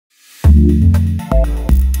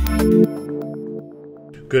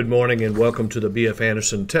Good morning and welcome to the B.F.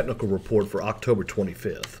 Anderson Technical Report for October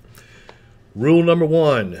 25th. Rule number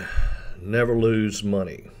 1, never lose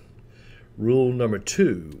money. Rule number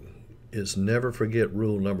 2 is never forget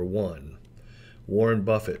rule number 1. Warren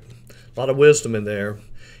Buffett. A lot of wisdom in there.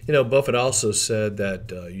 You know, Buffett also said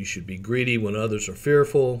that you should be greedy when others are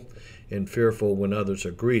fearful and fearful when others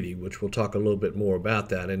are greedy, which we'll talk a little bit more about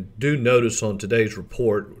that. And do notice on today's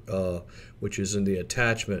report, which is in the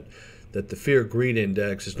attachment, that the fear-greed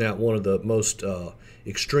index is now one of the most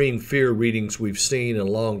extreme fear readings we've seen in a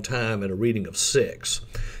long time, at a reading of 6.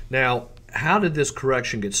 Now, how did this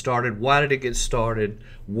correction get started? Why did it get started?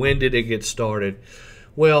 When did it get started?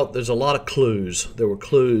 Well, there's a lot of clues. There were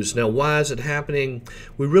clues. Now, why is it happening?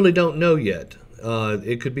 We really don't know yet.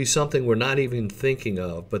 It could be something we're not even thinking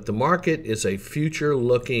of, but the market is a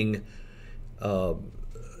future-looking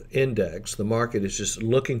index. The market is just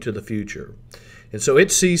looking to the future. And so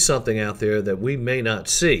it sees something out there that we may not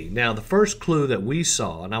see. Now, the first clue that we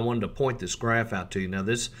saw, and I wanted to point this graph out to you. Now,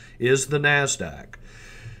 this is the NASDAQ.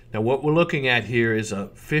 Now, what we're looking at here is a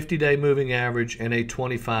 50-day moving average and a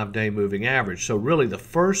 25-day moving average. So really the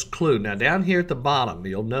first clue, now down here at the bottom,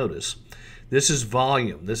 you'll notice, this is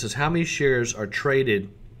volume. This is how many shares are traded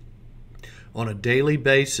on a daily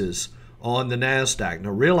basis on the NASDAQ. Now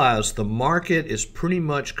realize the market is pretty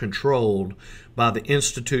much controlled by the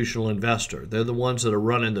institutional investor. They're the ones that are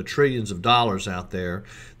running the trillions of dollars out there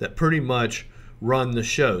that pretty much run the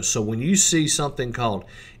show. So when you see something called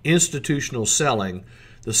institutional selling,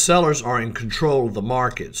 the sellers are in control of the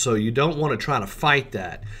market. So you don't want to try to fight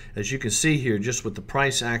that. As you can see here, just with the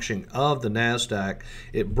price action of the NASDAQ,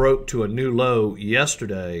 it broke to a new low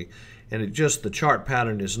yesterday. And the chart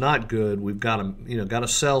pattern is not good. We've got a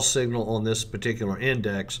sell signal on this particular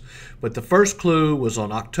index. But the first clue was on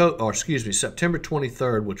September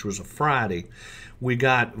 23rd, which was a Friday. We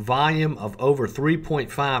got volume of over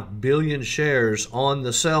 3.5 billion shares on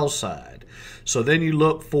the sell side. So then you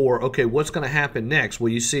look for, okay, what's going to happen next?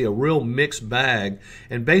 Well, you see a real mixed bag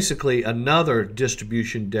and basically another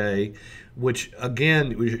distribution day, which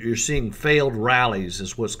again, you're seeing failed rallies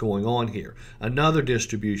is what's going on here. Another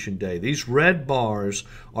distribution day. These red bars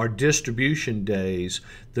are distribution days.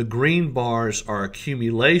 The green bars are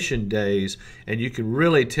accumulation days, and you can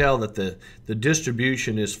really tell that the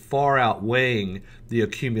distribution is far outweighing the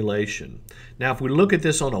accumulation. Now, if we look at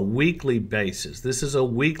this on a weekly basis, this is a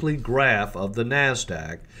weekly graph of the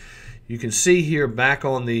NASDAQ. You can see here back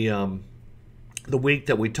on the week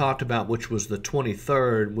that we talked about, which was the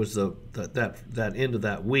 23rd, was that end of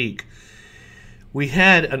that week. We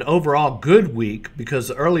had an overall good week because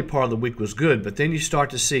the early part of the week was good, but then you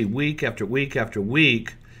start to see week after week after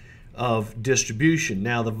week of distribution.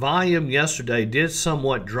 Now, the volume yesterday did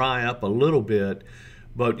somewhat dry up a little bit,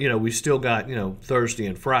 but we still got Thursday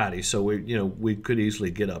and Friday, so we could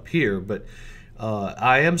easily get up here. But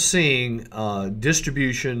I am seeing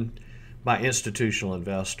distribution by institutional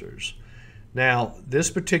investors. Now,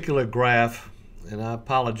 this particular graph, and I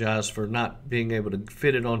apologize for not being able to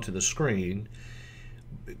fit it onto the screen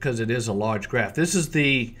because it is a large graph. This is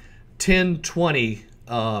the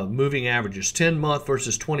 10-20 moving averages, 10-month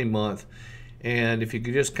versus 20-month. And if you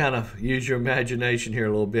could just kind of use your imagination here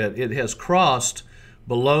a little bit, it has crossed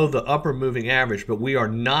below the upper moving average, but we are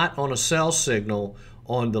not on a sell signal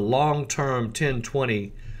on the long-term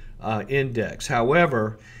 10-20 index.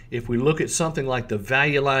 However, if we look at something like the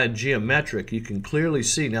value line geometric, you can clearly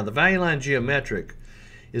see. Now, the value line geometric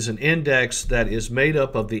is an index that is made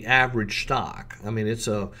up of the average stock. I mean, it's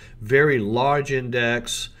a very large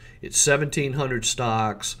index. It's 1,700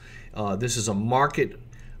 stocks. This is a market.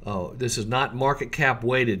 This is not market cap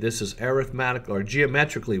weighted. This is arithmetic or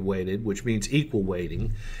geometrically weighted, which means equal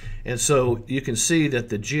weighting. And so you can see that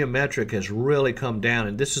the geometric has really come down,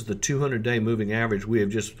 and this is the 200-day moving average. We have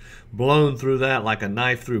just blown through that like a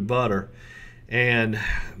knife through butter and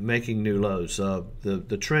making new lows.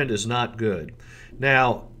 The trend is not good.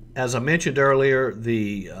 Now, as I mentioned earlier,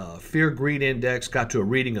 the fear-greed index got to a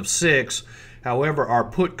reading of 6. However, our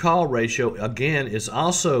put-call ratio, again, is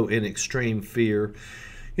also in extreme fear.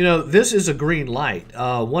 This is a green light.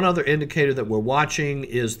 One other indicator that we're watching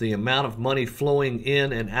is the amount of money flowing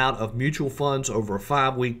in and out of mutual funds over a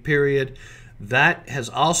 5-week period. That has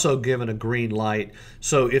also given a green light.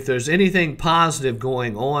 So if there's anything positive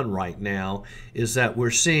going on right now, is that we're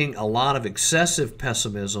seeing a lot of excessive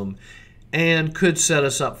pessimism and could set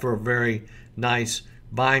us up for a very nice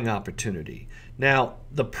buying opportunity. Now,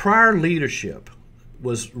 the prior leadership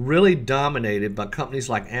was really dominated by companies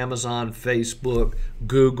like Amazon, Facebook,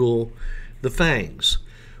 Google, the FANGs.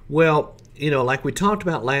 Well, like we talked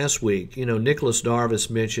about last week, Nicholas Darvis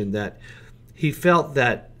mentioned that he felt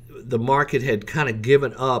that the market had kind of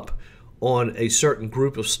given up on a certain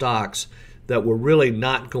group of stocks that were really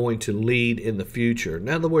not going to lead in the future. In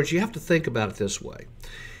other words, you have to think about it this way.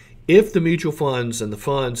 If the mutual funds and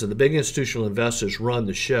the big institutional investors run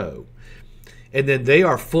the show, and then they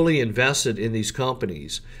are fully invested in these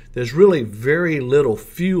companies, there's really very little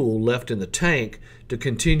fuel left in the tank to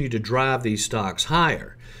continue to drive these stocks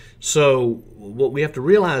higher. So what we have to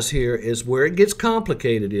realize here is where it gets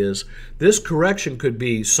complicated is this correction could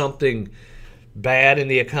be something bad in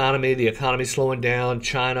the economy slowing down,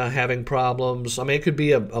 China having problems. I mean, it could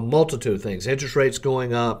be a multitude of things, interest rates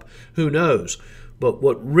going up, who knows. But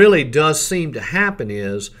what really does seem to happen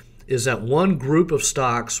is that one group of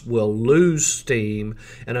stocks will lose steam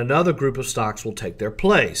and another group of stocks will take their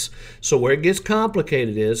place. So where it gets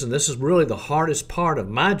complicated is, and this is really the hardest part of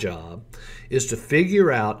my job, is to figure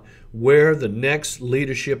out where the next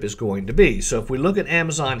leadership is going to be. So if we look at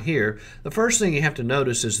Amazon here, the first thing you have to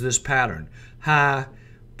notice is this pattern. High,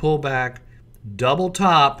 pullback, double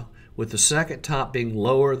top, with the second top being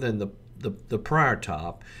lower than the prior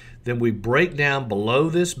top. Then we break down below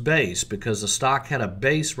this base because the stock had a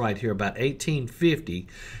base right here about 1850.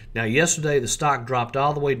 Now yesterday the stock dropped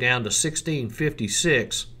all the way down to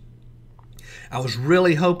 1656. I was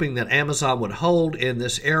really hoping that Amazon would hold in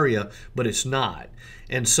this area, but it's not.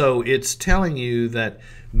 And so it's telling you that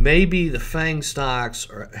maybe the FANG stocks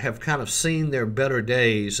have kind of seen their better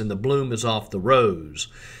days and the bloom is off the rose.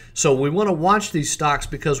 So we want to watch these stocks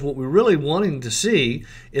because what we're really wanting to see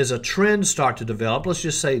is a trend start to develop. Let's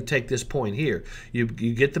just say, take this point here. You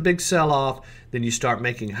get the big sell-off, then you start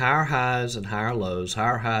making higher highs and higher lows,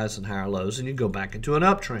 higher highs and higher lows, and you go back into an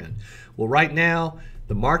uptrend. Well, right now,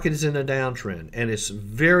 the market is in a downtrend, and it's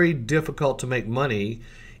very difficult to make money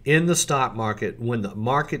in the stock market when the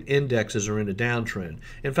market indexes are in a downtrend.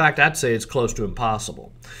 In fact, I'd say it's close to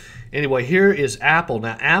impossible. Anyway, here is Apple.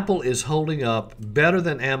 Now, Apple is holding up better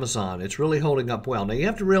than Amazon. It's really holding up well. Now, you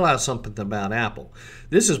have to realize something about Apple.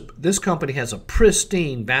 This company has a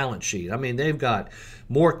pristine balance sheet. I mean, they've got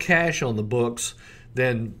more cash on the books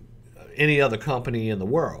than any other company in the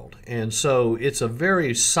world. And so it's a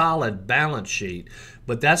very solid balance sheet.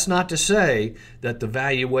 But that's not to say that the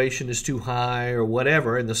valuation is too high or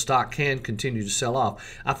whatever, and the stock can continue to sell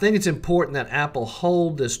off. I think it's important that Apple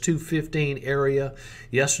hold this 215 area.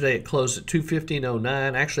 Yesterday it closed at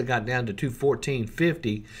 215.09, actually got down to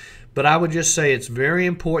 214.50. But I would just say it's very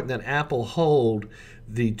important that Apple hold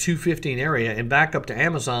the 215 area, and back up to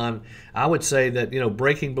Amazon, I would say that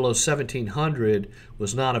breaking below 1700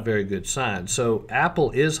 was not a very good sign. So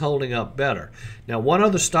Apple is holding up better. Now, one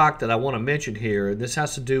other stock that I want to mention here, and this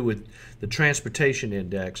has to do with the transportation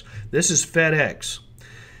index. This is FedEx.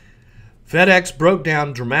 FedEx broke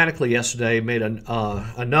down dramatically yesterday, made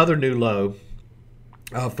another new low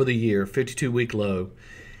for the year, 52-week low.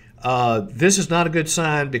 This is not a good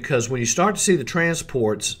sign because when you start to see the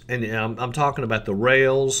transports, and I'm talking about the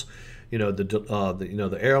rails,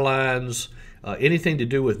 the airlines, anything to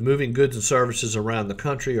do with moving goods and services around the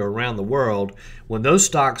country or around the world, when those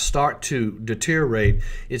stocks start to deteriorate,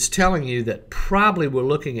 it's telling you that probably we're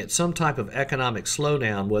looking at some type of economic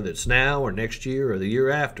slowdown, whether it's now or next year or the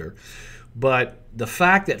year after. But the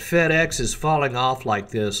fact that FedEx is falling off like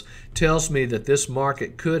this tells me that this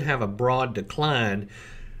market could have a broad decline.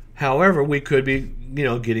 However, we could be,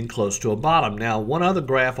 getting close to a bottom. Now, one other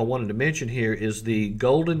graph I wanted to mention here is the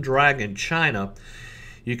Golden Dragon China.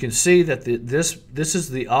 You can see that this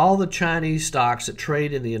is all the Chinese stocks that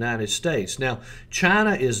trade in the United States. Now,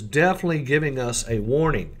 China is definitely giving us a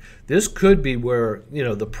warning. This could be where,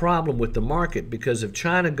 the problem with the market, because if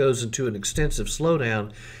China goes into an extensive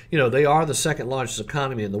slowdown, they are the second largest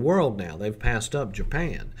economy in the world now. They've passed up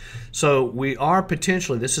Japan. So we are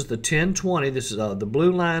potentially, this is the 10-20, this is the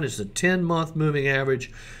blue line is the 10-month moving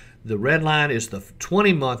average. The red line is the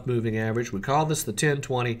 20-month moving average. We call this the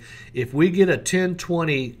 10-20. If we get a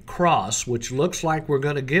 10-20 cross, which looks like we're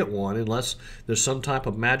going to get one unless there's some type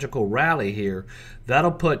of magical rally here,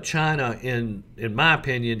 that'll put China, in my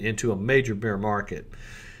opinion, into a major bear market.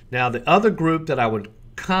 Now, the other group that I would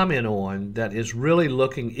comment on that is really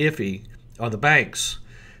looking iffy are the banks,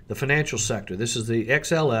 the financial sector. This is the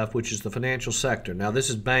XLF, which is the financial sector. Now, this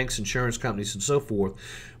is banks, insurance companies, and so forth.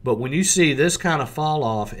 But when you see this kind of fall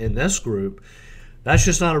off in this group, that's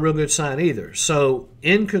just not a real good sign either. So,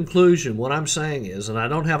 in conclusion, what I'm saying is, and I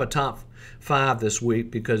don't have a top 5 this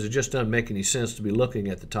week because it just doesn't make any sense to be looking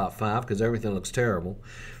at the top 5 because everything looks terrible.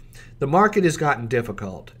 The market has gotten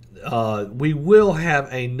difficult. We will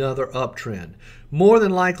have another uptrend. More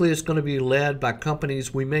than likely, it's going to be led by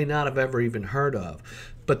companies we may not have ever even heard of.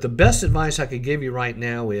 But the best advice I could give you right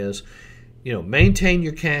now is maintain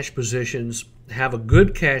your cash positions, have a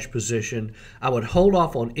good cash position. I would hold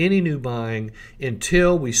off on any new buying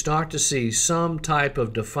until we start to see some type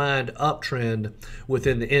of defined uptrend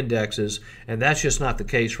within the indexes, and that's just not the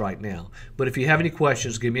case right now. But if you have any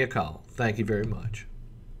questions, give me a call. Thank you very much.